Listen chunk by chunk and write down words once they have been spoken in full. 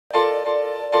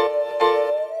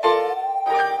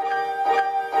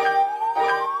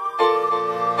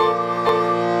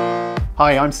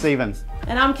Hi, I'm Stephen.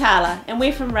 And I'm Carla, and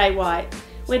we're from Ray White.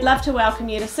 We'd love to welcome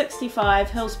you to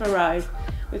 65 Hillsborough Road.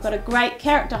 We've got a great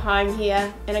character home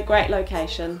here in a great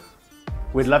location.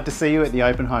 We'd love to see you at the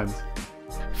open homes.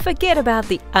 Forget about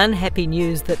the unhappy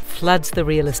news that floods the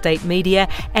real estate media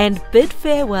and bid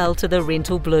farewell to the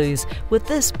rental blues with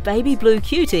this baby blue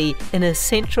cutie in a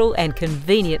central and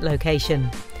convenient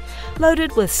location.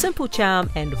 Loaded with simple charm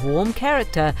and warm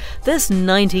character, this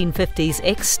 1950s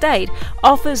estate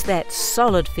offers that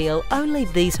solid feel only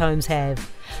these homes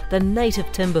have. The native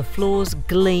timber floors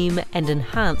gleam and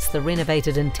enhance the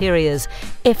renovated interiors,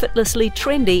 effortlessly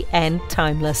trendy and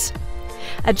timeless.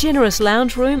 A generous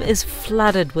lounge room is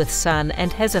flooded with sun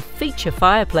and has a feature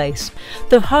fireplace.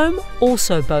 The home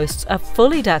also boasts a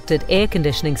fully ducted air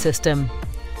conditioning system.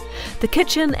 The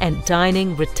kitchen and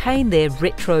dining retain their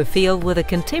retro feel with a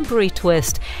contemporary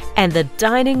twist, and the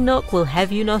dining nook will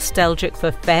have you nostalgic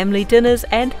for family dinners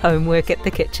and homework at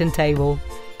the kitchen table.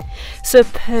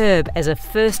 Superb as a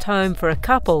first home for a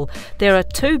couple, there are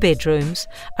 2 bedrooms,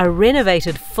 a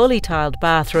renovated fully tiled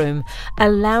bathroom,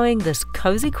 allowing this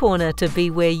cosy corner to be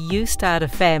where you start a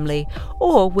family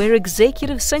or where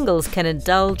executive singles can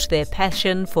indulge their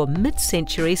passion for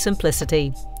mid-century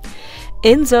simplicity.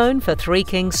 In zone for Three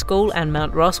Kings School and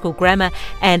Mount Roskill Grammar,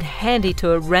 and handy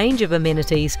to a range of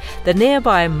amenities, the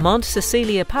nearby Mont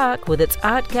Cecilia Park with its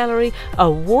art gallery,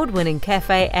 award-winning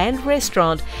cafe and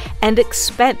restaurant, and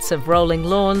expansive rolling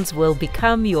lawns will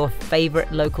become your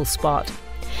favourite local spot.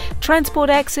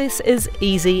 Transport access is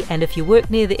easy, and if you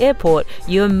work near the airport,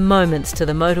 you're moments to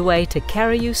the motorway to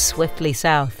carry you swiftly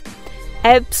south.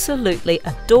 Absolutely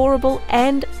adorable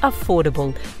and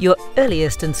affordable. Your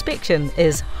earliest inspection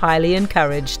is highly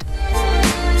encouraged.